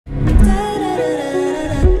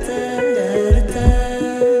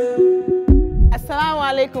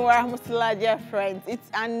alaikum wa rahmatullah, dear friends. It's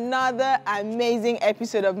another amazing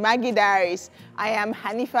episode of MAGGI Diaries. I am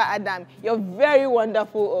Haneefa Adam, your very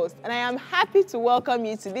wonderful host, and I am happy to welcome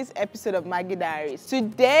you to this episode of MAGGI Diaries.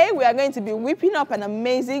 Today, we are going to be whipping up an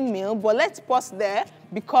amazing meal, but let's pause there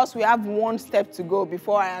because we have one step to go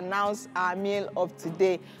before I announce our meal of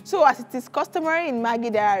today. So as it is customary in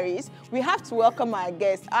MAGGI Diaries, we have to welcome our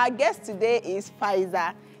guest. Our guest today is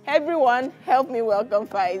Faiza. Everyone, help me welcome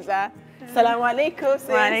Faiza. Assalamu alaikum, sis.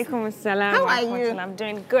 Wa alaikum assalam. How are you? I'm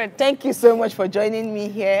doing good. Thank you so much for joining me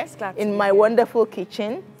here in my wonderful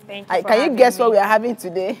kitchen. Thank you. Can you guess what we are having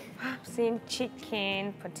today? I've seen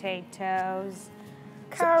chicken, potatoes,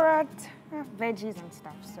 carrot, veggies and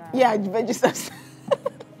stuff. So. Yeah, veggies.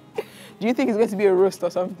 Do you think it's going to be a roast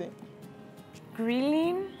or something?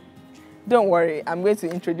 Grilling? Don't worry, I'm going to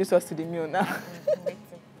introduce us to the meal now.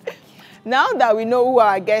 Now that we know who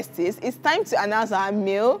our guest is, it's time to announce our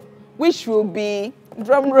meal, which will be,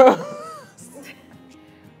 drum roll,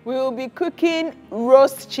 we will be cooking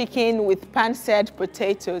roast chicken with pan-seared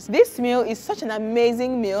potatoes. This meal is such an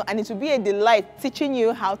amazing meal and it will be a delight teaching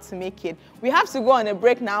you how to make it. We have to go on a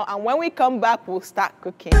break now, and when we come back, we'll start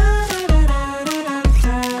cooking.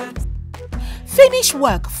 Finish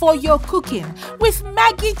work for your cooking with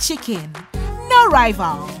MAGGI chicken. No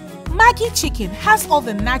rival. MAGGI chicken has all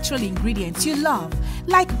the natural ingredients you love,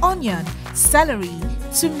 like onion, celery,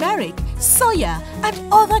 turmeric, soya,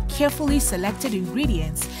 and other carefully selected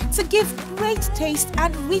ingredients to give great taste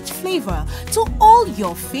and rich flavor to all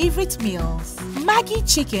your favorite meals. MAGGI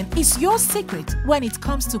chicken is your secret when it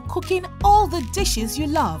comes to cooking all the dishes you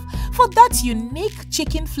love for that unique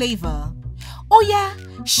chicken flavor. Oh yeah,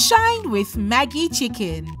 shine with MAGGI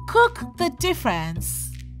chicken. Cook the difference.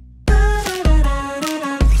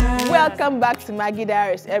 Welcome back to MAGGI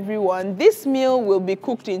Diaries, everyone. This meal will be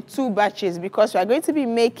cooked in 2 batches because we are going to be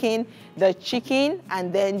making the chicken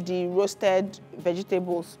and then the roasted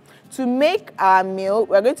vegetables. To make our meal,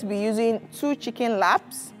 we're going to be using 2 chicken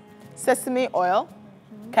laps, sesame oil,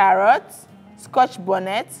 carrots, scotch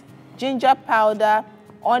bonnet, ginger powder,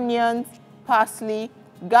 onions, parsley,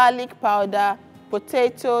 garlic powder,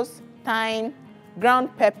 potatoes, thyme,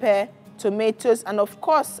 ground pepper, tomatoes, and of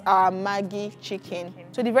course our MAGGI chicken.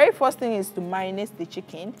 So the very first thing is to marinate the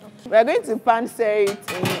chicken. We are going to pan sear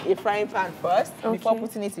it in a frying pan first before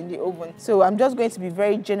putting it in the oven. So I'm just going to be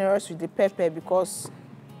very generous with the pepper because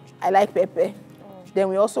I like pepper. Then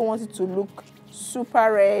we also want it to look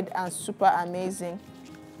super red and super amazing.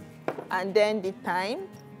 And then the thyme.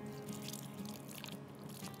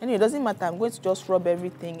 Anyway, it doesn't matter, I'm going to just rub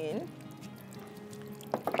everything in.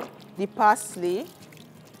 The parsley,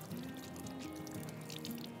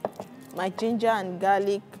 my ginger and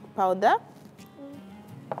garlic powder,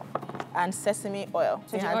 and sesame oil.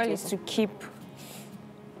 So the oil is to keep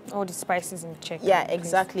all the spices in check. Yeah,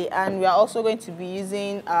 exactly. And we are also going to be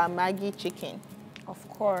using our MAGGI chicken. Of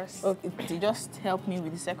course. Okay, just help me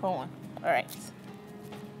with the second one. All right.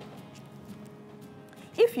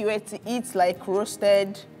 If you were to eat like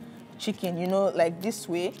roasted chicken, you know, like this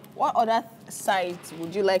way, what other sides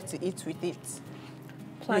would you like to eat with it?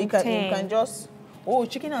 Plantain. You can just, oh,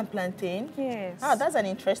 chicken and plantain? Yes. Ah, that's an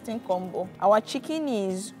interesting combo. Our chicken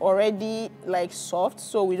is already like soft,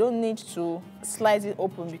 so we don't need to slice it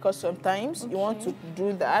open because sometimes you want to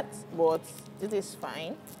do that, but it is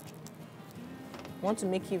fine. You want to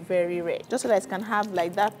make it very red, just so that it can have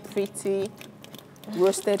like that pretty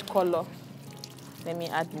roasted color. Let me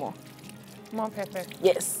add more. More pepper.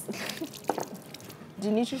 Yes.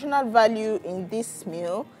 The nutritional value in this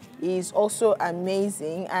meal is also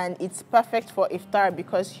amazing, and it's perfect for Iftar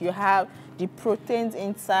because you have the proteins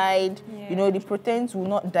inside. Yeah. You know, the proteins will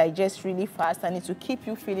not digest really fast and it will keep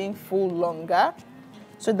you feeling full longer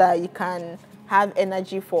so that you can have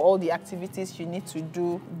energy for all the activities you need to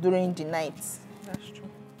do during the night. That's true.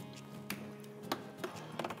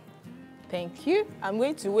 Thank you. I'm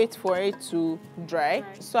going to wait for it to dry.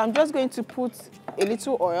 So I'm just going to put a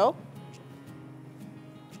little oil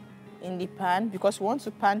in the pan because we want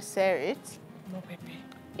to pan sear it. No pepper.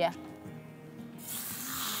 Yeah.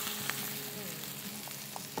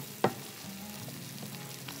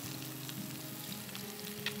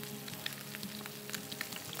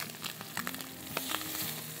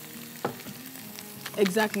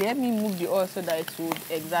 Exactly. Let me move the oil so that it would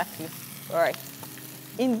exactly. All right.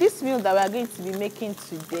 In this meal that we are going to be making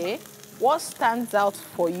today, what stands out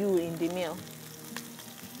for you in the meal?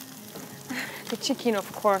 The chicken,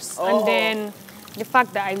 of course. And then the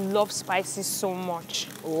fact that I love spices so much.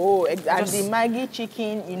 Oh, and the MAGGI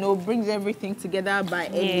chicken, you know, brings everything together by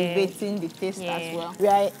elevating the taste as well. We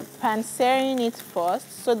are pan searing it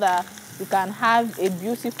first so that you can have a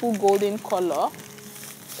beautiful golden color.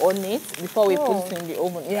 on it before we put it in the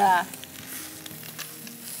oven. Yeah.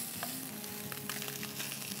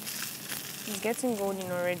 It's getting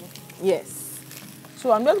golden already. Yes.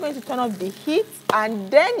 So I'm just going to turn off the heat, and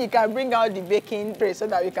then you can bring out the baking tray so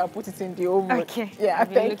that we can put it in the oven. Okay. Yeah,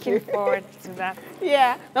 I've been looking forward to that.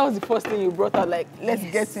 Yeah, that was the first thing you brought out, like, let's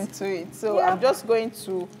get into it. So I'm just going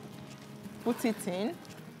to put it in.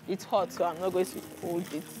 It's hot, so I'm not going to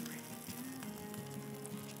hold it.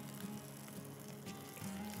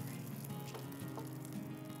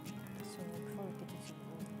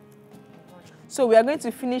 So we are going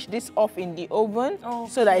to finish this off in the oven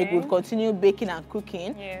so that it will continue baking and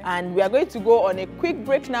cooking. Yeah. And we are going to go on a quick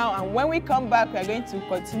break now, and when we come back, we are going to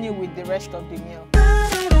continue with the rest of the meal.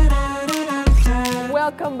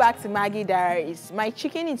 Welcome back to Maggi Diaries. My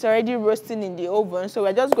chicken is already roasting in the oven, so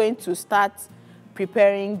we're just going to start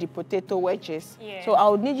preparing the potato wedges. Yeah. So I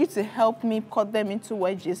would need you to help me cut them into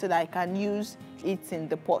wedges so that I can use it in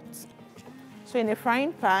the pot. So in a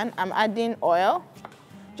frying pan, I'm adding oil.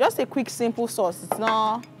 Just a quick, simple sauce. It's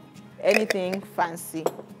not anything fancy.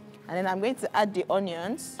 And then I'm going to add the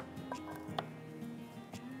onions.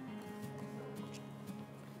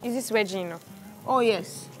 Is this wedgie enough? Oh,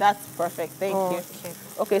 yes. That's perfect. Thank you. Okay.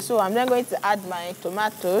 Okay, so I'm then going to add my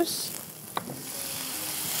tomatoes.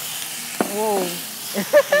 Whoa.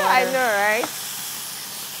 I know, right?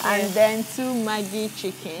 And then 2 Maggi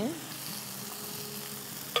chicken.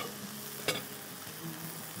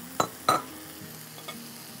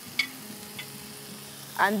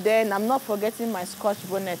 And then I'm not forgetting my scotch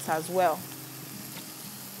bonnets as well.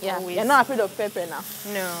 Yeah, Always. You're not afraid of pepper now.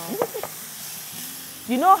 No.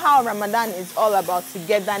 You know how Ramadan is all about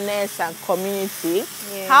togetherness and community.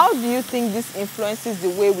 Yeah. How do you think this influences the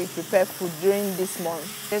way we prepare food during this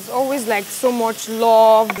month? There's always like so much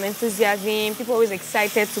love and enthusiasm. People are always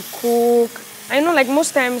excited to cook. I know like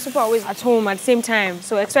most times people are always at home at the same time.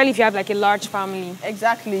 So especially if you have like a large family.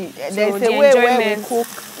 Exactly. So There's the a way where we enjoyment.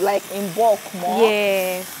 cook like in bulk more.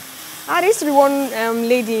 Yeah. There used to be one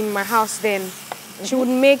lady in my house then. She would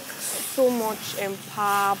make so much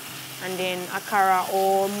pap and then akara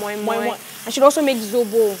or moi moi. And she'd also make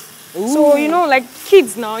zobo. Ooh. So, you know, like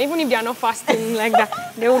kids now, even if they are not fasting like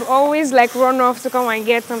that, they would always like run off to come and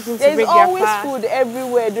get something to break There's their always fast. food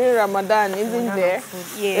everywhere during Ramadan, isn't there?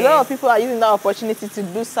 Food. Yeah. A lot of people are using that opportunity to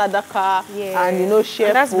do sadaqah and, you know, share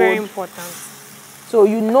and that's food. very important. So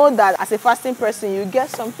you know that as a fasting person, you get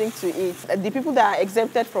something to eat. The people that are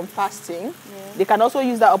exempted from fasting, they can also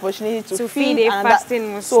use that opportunity to feed a another-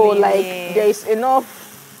 fasting Muslim. So like there is enough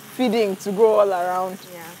feeding to go all around.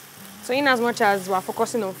 Yeah. So in as much as we're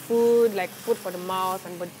focusing on food, like food for the mouth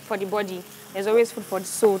and for the body, there's always food for the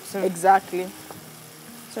soul too. Exactly. So,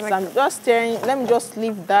 So like, I'm just stirring. Let me just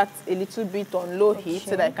leave that a little bit on low heat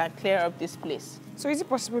so that I can clear up this place. so is it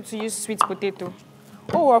possible to use sweet potato?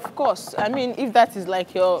 Oh, of course. I mean, if that is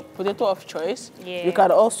like your potato of choice, Yeah. you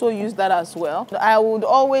can also use that as well. I would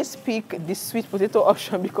always pick the sweet potato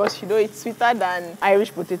option because, you know, it's sweeter than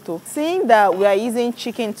Irish potato. Seeing that we are using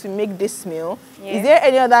chicken to make this meal, is there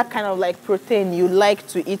any other kind of like protein you like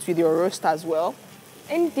to eat with your roast as well?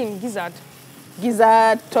 Anything, gizzard.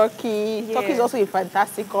 Gizzard, turkey. Yeah. Turkey is also a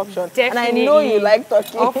fantastic option. Definitely. And I know you like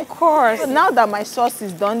turkey. Of course. So now that my sauce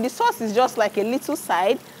is done, the sauce is just like a little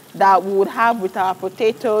side that we would have with our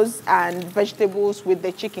potatoes and vegetables with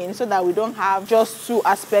the chicken so that we don't have just 2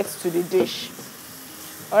 aspects to the dish.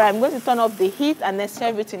 All right, I'm going to turn off the heat and then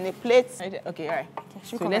serve it in a plate. Okay, all right.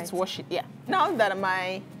 So let's wash it, yeah. Now that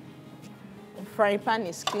my frying pan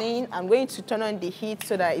is clean, I'm going to turn on the heat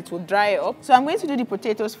so that it will dry up. So I'm going to do the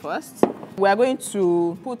potatoes first. We are going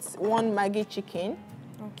to put 1 Maggi chicken.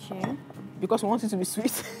 Okay. Because we want it to be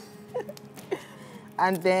sweet.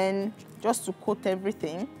 And then just to coat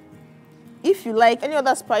everything. If you like any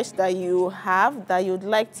other spice that you have, that you'd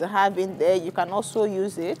like to have in there, you can also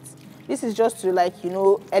use it. This is just to, like, you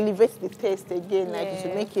know, elevate the taste again, like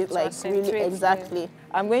to make it like really exactly.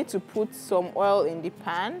 I'm going to put some oil in the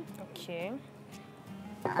pan. Okay.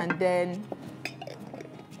 And then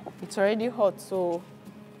it's already hot, so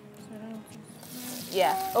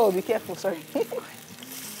yeah. Oh, be careful, sorry.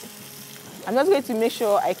 I'm just going to make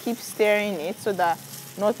sure I keep stirring it so that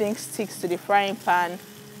nothing sticks to the frying pan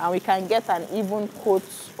and we can get an even coat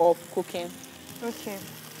of cooking. Okay.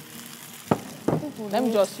 Let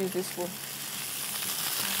me just use this spoon.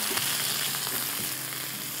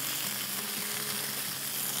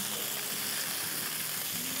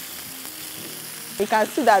 You can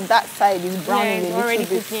see that that side is browning a little already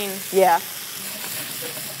bit. cooking. Yeah.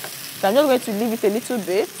 So I'm just going to leave it a little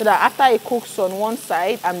bit so that after it cooks on one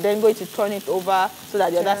side, I'm then going to turn it over so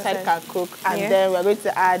that the other side can cook. And then we're going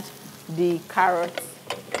to add the carrots.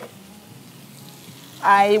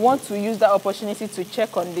 I want to use that opportunity to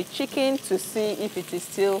check on the chicken to see if it is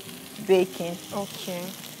still baking. Okay.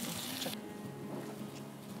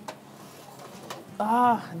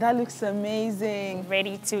 Ah, that looks amazing.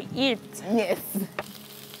 Ready to eat. Yes.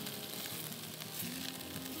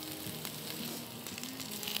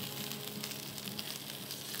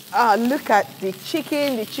 Ah, look at the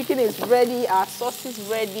chicken. The chicken is ready. Our sauce is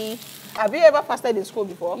ready. Have you ever fasted in school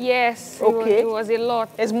before? Yes. Okay. It was a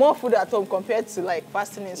lot. There's more food at home compared to like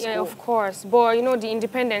fasting in school. Yeah, of course. But you know, the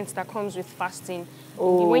independence that comes with fasting.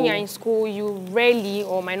 Oh. When you're in school, you rarely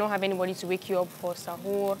or might not have anybody to wake you up for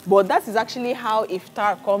sahur. But that is actually how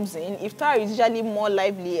Iftar comes in. Iftar is usually more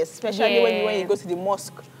lively, especially when you go to the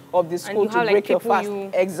mosque of the school to break your fast.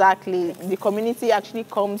 Exactly. The community actually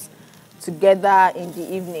comes together in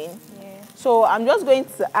the evening. Yeah. So I'm just going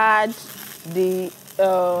to add the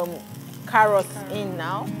carrots in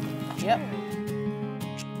now. Yep.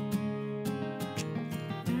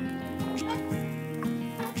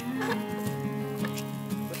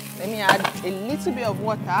 Let me add a little bit of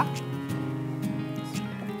water.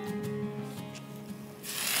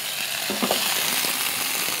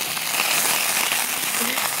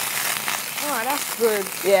 Oh, that's good.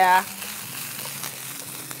 Yeah.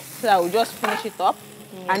 So I will just finish it up.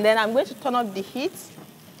 Yeah. And then I'm going to turn up the heat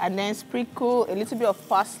and then sprinkle a little bit of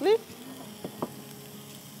parsley.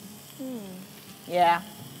 Yeah.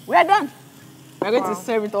 We're done. We're going to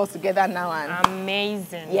serve it all together now. And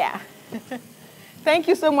amazing. Yeah. Thank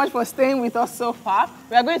you so much for staying with us so far.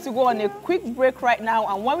 We are going to go on a quick break right now,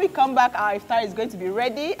 and when we come back, our iftar is going to be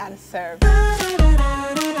ready and served.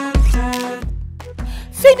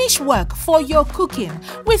 Finish work for your cooking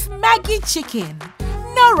with MAGGI chicken.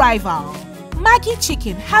 No rival. MAGGI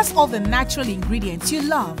chicken has all the natural ingredients you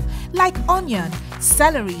love, like onion,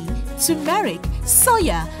 celery, turmeric,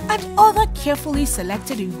 soya, and other carefully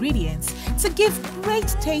selected ingredients to give great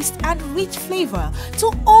taste and rich flavor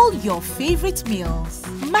to all your favorite meals.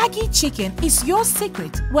 MAGGI chicken is your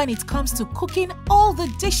secret when it comes to cooking all the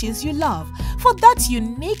dishes you love for that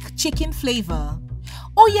unique chicken flavor.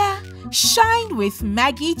 Oh yeah, shine with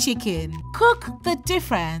MAGGI chicken. Cook the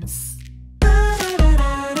difference.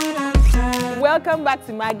 Welcome back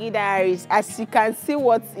to MAGGI Diaries. As you can see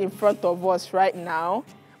what's in front of us right now,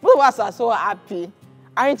 both of us are so happy.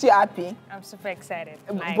 Aren't you happy? I'm super excited.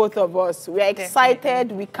 Both of us. We're excited.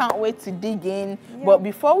 Definitely. We can't wait to dig in. Yeah. But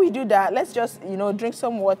before we do that, let's just, drink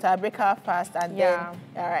some water, break our fast, and then,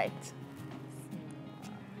 all right.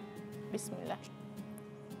 Bismillah.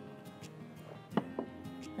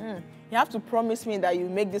 You have to promise me that you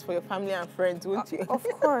make this for your family and friends, won't you? Of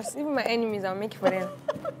course. Even my enemies, I'll make it for them.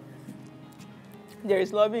 There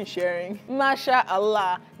is love in sharing.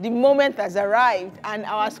 MashaAllah, the moment has arrived and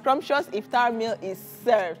our scrumptious iftar meal is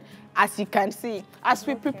served. As you can see, as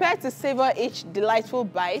we prepare to savor each delightful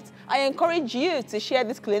bite, I encourage you to share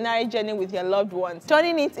this culinary journey with your loved ones,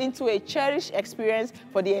 turning it into a cherished experience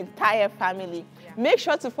for the entire family. Make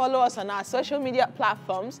sure to follow us on our social media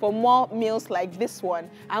platforms for more meals like this one.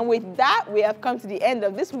 And with that, we have come to the end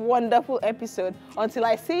of this wonderful episode. Until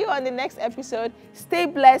I see you on the next episode, stay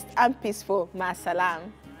blessed and peaceful. Ma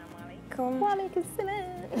salam. Wa alaikum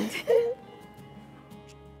salam.